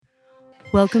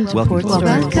Welcome to Port Stories.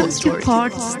 Welcome to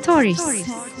Port Stories.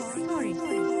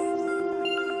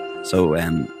 So,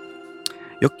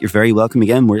 look, you're very welcome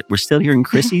again. We're still here in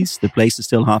Chrissy's. The place is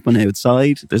still hopping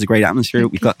outside. There's a great atmosphere.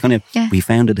 We've got we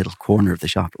found a little corner of the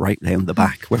shop right down the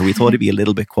back where we thought it'd be a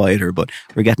little bit quieter, but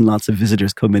we're getting lots of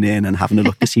visitors coming in and having a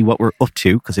look to see what we're up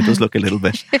to, because it does look a little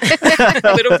bit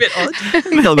A little bit odd. a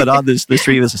little bit odd. There's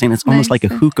three of us are saying it's almost like a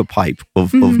hookah pipe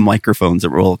of microphones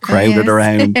that we're all crowded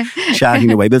around,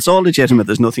 chatting away. But it's all legitimate.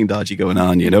 There's nothing dodgy going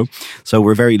on, you know. So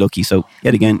we're very lucky. So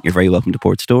yet again, you're very welcome to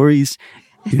Port Stories.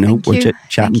 You know, we're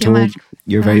chatting to all.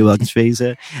 You're very welcome,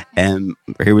 Sviesa.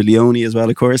 We're here with Leonie as well,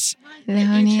 of course.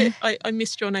 Leonie. I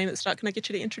missed your name at the start. Can I get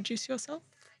you to introduce yourself?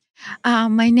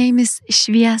 My name is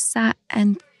Sviesa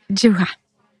Joha.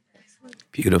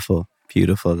 Beautiful,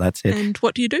 beautiful. That's it. And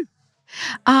what do you do?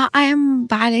 I am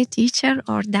ballet teacher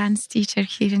or dance teacher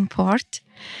here in Port.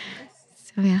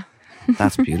 So yeah.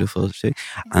 That's beautiful.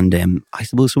 And I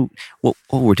suppose what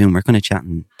we're doing, we're kind of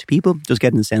chatting to people, just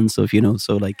getting a sense of, you know,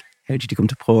 so like, how did you come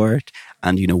to Port,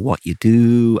 and you know what you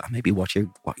do, and maybe what your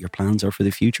plans are for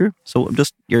the future. So I'm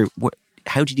just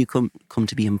how did you come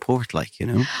to be in Port, like, you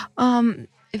know?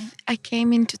 I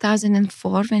came in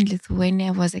 2004 when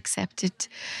Lithuania was accepted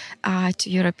to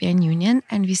European Union,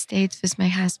 and we stayed with my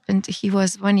husband. He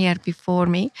was 1 year before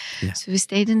me. Yeah. So we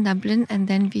stayed in Dublin, and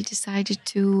then we decided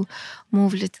to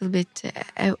move a little bit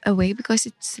away because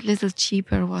it's a little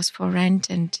cheaper was for rent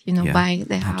and, you know, buy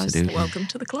the house. Welcome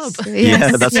to the club. So,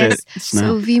 yes, that's yes. it.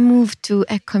 So we moved to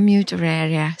a commuter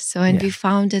area. So, and we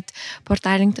found that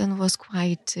Portarlington was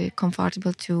quite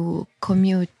comfortable to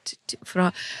commute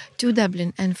to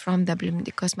Dublin and from Dublin,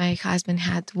 because my husband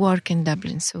had work in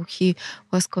Dublin. So he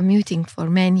was commuting for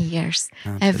many years,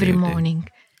 every morning.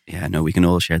 Yeah, no, we can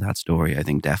all share that story, I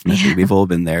think, definitely. Yeah. We've all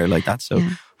been there like that. So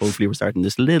hopefully we're starting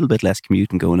this little bit less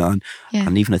commuting going on. Yeah.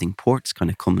 And even I think Port's kind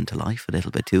of coming to life a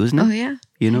little bit too, isn't it? Oh, yeah.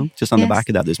 You know, just on the back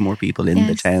of that, there's more people in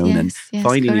the town and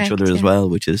finding each other as well,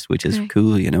 which is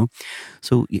cool, you know.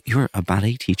 So you're a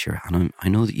ballet teacher, and I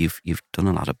know that you've done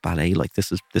a lot of ballet. Like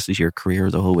this is your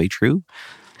career the whole way through.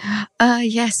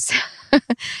 Yes.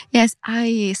 Yes,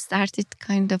 I started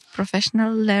kind of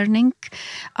professional learning,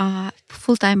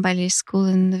 full-time ballet school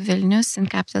in Vilnius, in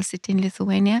capital city in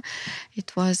Lithuania.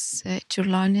 It was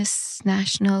Čiurlionis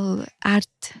National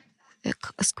Art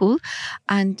School,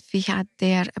 and we had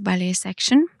there a ballet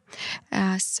section.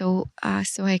 So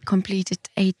I completed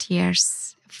 8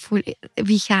 years.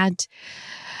 We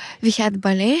had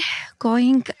ballet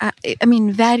going.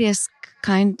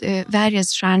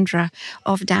 Various genre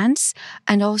of dance,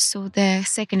 and also the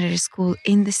secondary school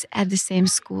at the same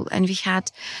school, and we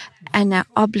had an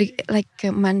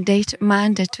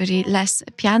mandatory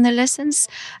piano lessons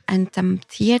and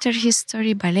theater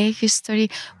history, ballet history,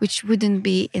 which wouldn't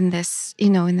be in this,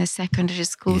 you know, in the secondary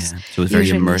schools. Yeah. So it's very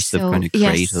immersive, kind of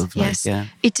creative. Yes.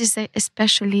 It is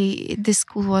especially the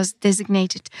school was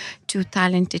designated to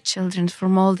talented children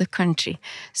from all the country.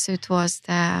 So it was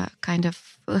the kind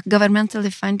of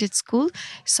governmentally funded school,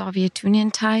 Soviet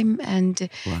Union time, and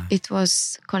it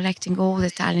was collecting all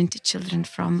the talented children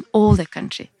from all the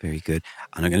country. Very good.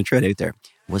 And I'm going to throw it out there.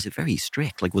 Was it very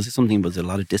strict? Like, was it a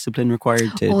lot of discipline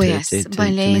required to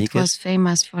ballet make it? Was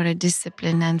famous for a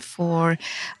discipline and for,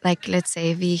 like, let's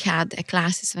say we had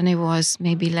classes when I was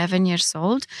maybe 11 years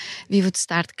old. We would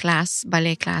start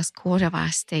ballet class, Korava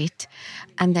State,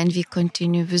 and then we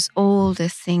continue with all the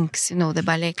things, you know, the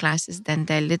ballet classes, then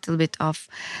the little bit of,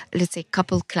 let's say,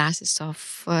 couple classes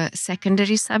of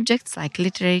secondary subjects like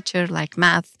literature, like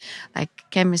math, like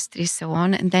chemistry, so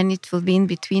on. And then it will be in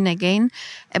between again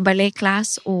a ballet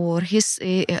class or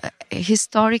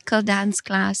historical dance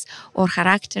class or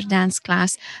character dance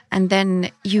class, and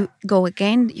then you go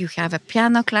again, you have a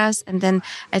piano class, and then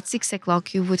at 6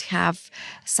 o'clock you would have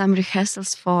some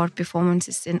rehearsals for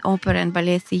performances in opera and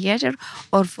ballet theater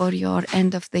or for your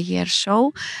end of the year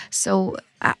show. So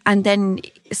and then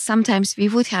sometimes we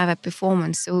would have a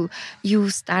performance. So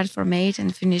you start from 8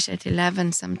 and finish at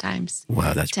 11 sometimes.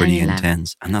 Wow, that's 10, pretty 11.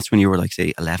 Intense. And that's when you were like,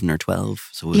 say, 11 or 12.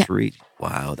 So it was really,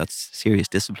 wow, that's serious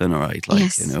discipline, all right. Like,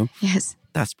 yes. You know? Yes.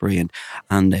 That's brilliant.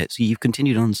 And so you've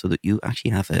continued on so that you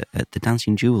actually have the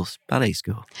Dancing Jewels Ballet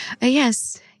School.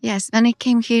 Yes. When I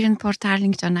came here in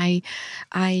Portarlington,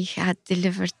 I had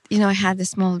delivered, you know, I had a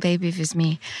small baby with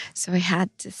me. So I had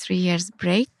 3 years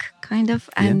break, kind of.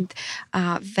 And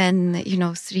when, you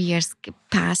know, 3 years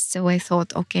passed, so I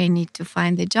thought, okay, I need to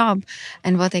find a job.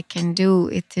 And what I can do,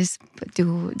 it is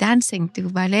do dancing, do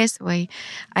ballet. So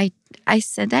I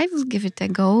said, I will give it a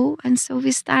go. And so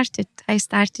we started. I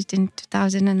started in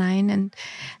 2009,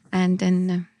 and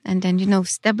then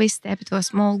step by step to a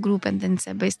small group, and then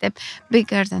step by step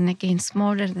bigger, then again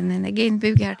smaller, and then again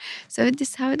bigger. So this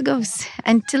is how it goes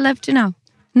until up to now.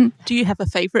 Do you have a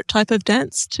favorite type of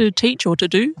dance to teach or to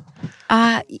do?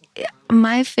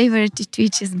 My favorite to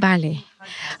teach is ballet.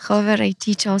 However, I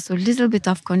teach also a little bit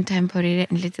of contemporary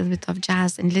and a little bit of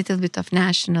jazz and a little bit of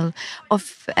national,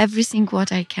 of everything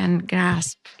what I can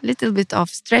grasp. A little bit of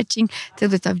stretching, a little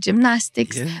bit of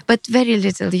gymnastics, but very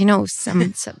little,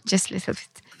 some just a little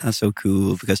bit. That's so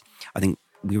cool, because I think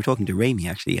we were talking to Rami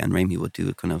actually, and Rami would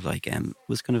do kind of like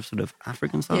was kind of sort of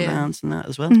African style dance and that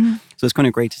as well. Mm-hmm. So it's kind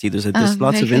of great to see. There's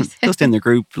lots of just in the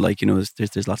group, like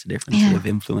there's lots of different sort of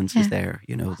influences there,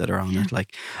 that are on it.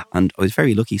 Like, and I was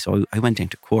very lucky, so I went down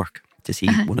to Cork to see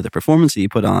one of the performances you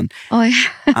put on. Oh, yeah.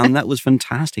 And that was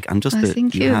fantastic. And just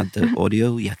you had the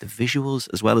audio, you had the visuals,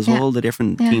 as well as all the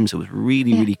different teams. It was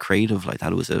really, really creative like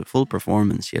that. It was a full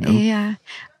performance, Yeah,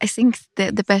 I think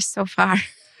the best so far.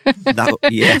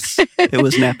 Yes, it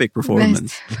was an epic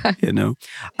performance,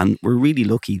 and we're really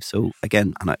lucky. So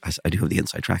again, and I do have the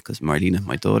inside track because Marlena,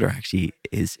 my daughter, actually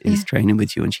is training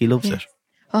with you, and she loves it.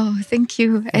 Oh, thank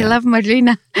you. I love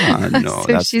Marlena. No,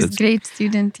 so she's a great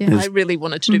student. Yeah. I really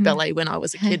wanted to do ballet when I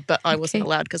was a kid, but I wasn't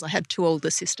allowed because I had two older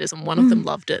sisters, and one of them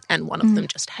loved it and one of them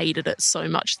just hated it so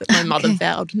much that my mother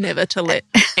vowed never to let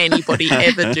anybody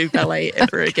ever do ballet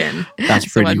ever again. That's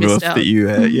pretty rough that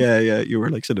you were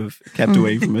like sort of kept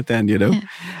away from it then,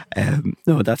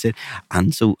 No, that's it.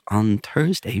 And so on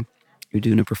Thursday, you're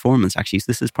doing a performance actually. So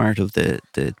this is part of the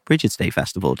Bridget's Day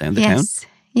Festival down the town.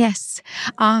 Yes.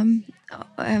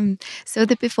 So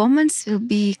the performance will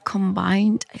be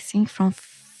combined, I think, from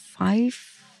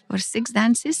 5 or 6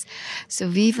 dances. So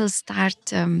we will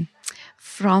start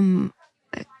from,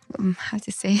 how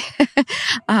to say,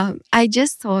 I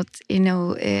just thought,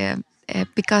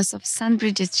 because of St.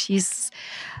 Bridget, she's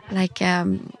like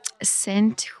a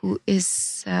saint who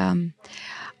is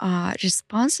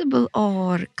responsible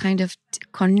or kind of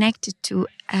connected to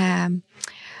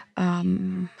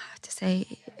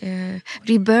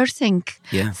rebirthing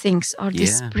things or the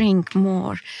spring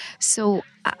more. So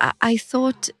I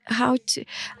thought how to.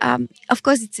 Of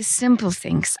course, it's a simple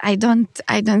things. I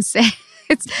don't say.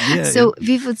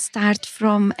 We would start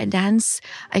from a dance.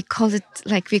 We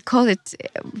call it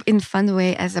in fun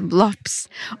way as a blobs.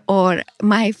 Or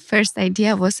my first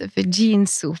idea was of a gene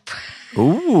soup.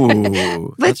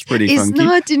 Ooh, that's pretty funky.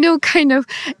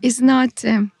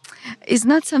 It's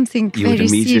not something very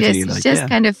serious. It's just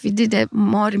kind of, we did a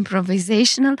more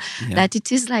improvisational, that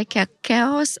it is like a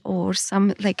chaos or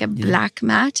some like a black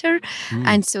matter.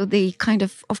 And so they kind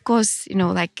of course,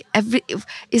 like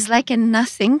it's like a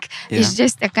nothing. It's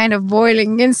just a kind of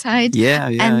boiling inside.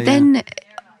 Then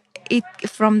it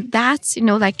from that,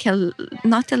 like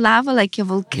not a lava, like a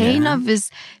volcano with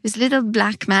little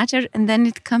black matter, and then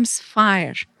it comes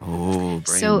fire. Oh, brilliant.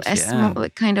 So a small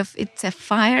kind of, it's a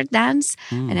fire dance,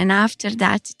 and then after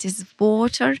that it is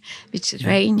water, which is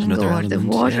raining, or element, the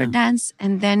water dance,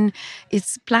 and then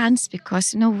it's plants,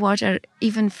 because water,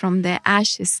 even from the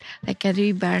ashes, like a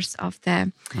rebirth of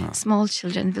the small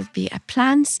children, will be a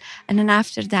plants, and then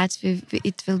after that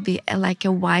it will be like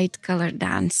a white color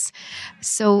dance.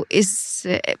 So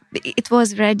it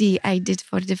was ready. I did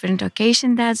for different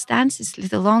occasion that dance. It's a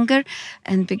little longer,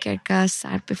 and bigger girls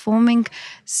are performing.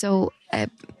 So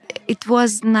it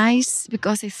was nice,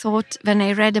 because I thought when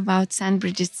I read about St.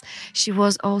 Bridget's, she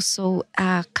was also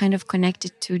kind of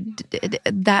connected to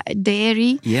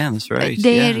dairy. Yeah, that's right.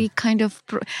 Dairy kind of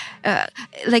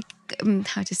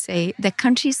how to say, the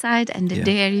countryside and the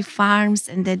dairy farms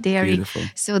and the dairy. Beautiful.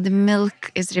 So the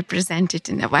milk is represented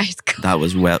in a white color. That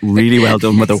was really well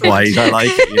done with the white. I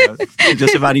like it.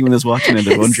 Just if anyone is watching and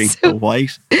they're wondering, the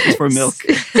white is for milk.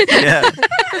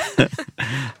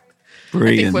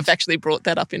 Brilliant. I think we've actually brought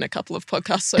that up in a couple of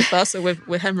podcasts so far, so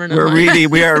we're hammering it.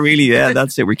 We are really,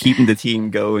 that's it. We're keeping the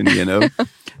team going,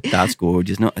 That's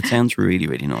gorgeous. No, it sounds really,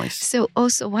 really nice. So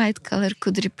also white color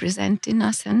could represent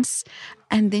innocence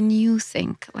and the new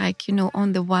thing. Like,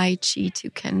 on the white sheet,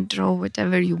 you can draw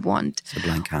whatever you want. It's a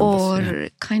blank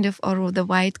canvas. Or the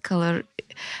white color.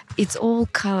 It's all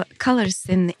colors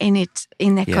in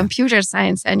a computer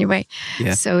science anyway.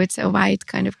 Yeah. So it's a white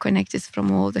kind of connected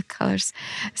from all the colors.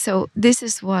 So this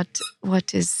is what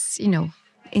is,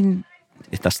 in...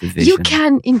 If that's the vision. You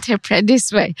can interpret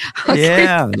this way. Okay.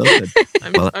 Yeah, I love it.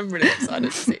 I'm really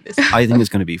excited to see this. I think it's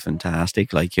going to be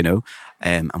fantastic, like, you know,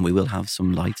 and we will have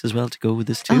some lights as well to go with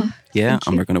this too.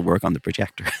 And we're going to work on the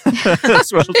projector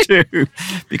as well too,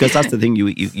 because that's the thing,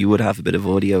 you would have a bit of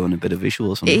audio and a bit of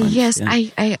visual sometimes. Yes,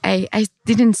 I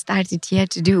didn't start it yet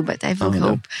to do, but I will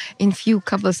hope in few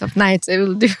couples of nights I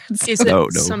will do it. Is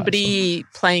it somebody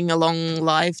playing along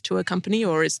live to a company,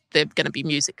 or is there going to be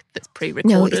music that's pre-recorded?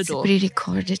 No, it's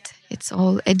pre-recorded. It's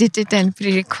all edited and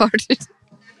pre-recorded.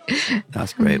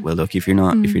 That's great. Well, look, if you're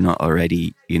not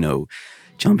already, you know,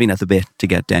 chomping at the bit to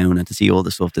get down and to see all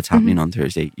the stuff that's happening on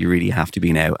Thursday, you really have to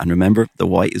be now. And remember, the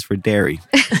white is for dairy.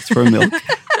 It's for milk.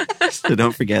 So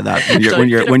don't forget that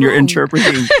when you're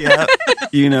interpreting. Yeah,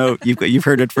 you know, you've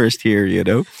heard it first here. You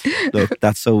know, look,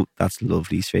 that's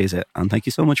lovely, Sviesa, and thank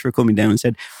you so much for coming down and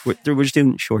said we're just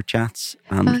doing short chats,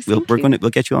 and we'll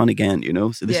get you on again. You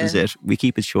know, so this is it. We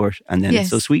keep it short, and then it's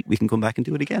so sweet we can come back and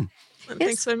do it again.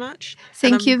 Thanks so much.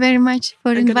 Thank you very much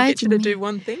for inviting me. I'm going to get you to do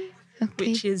one thing,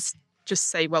 which is just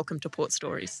say welcome to Port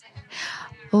Stories.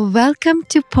 Welcome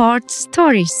to Port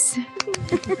Stories.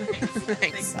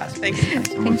 Thanks. Thank you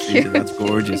so much. That's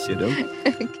gorgeous, you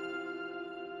know.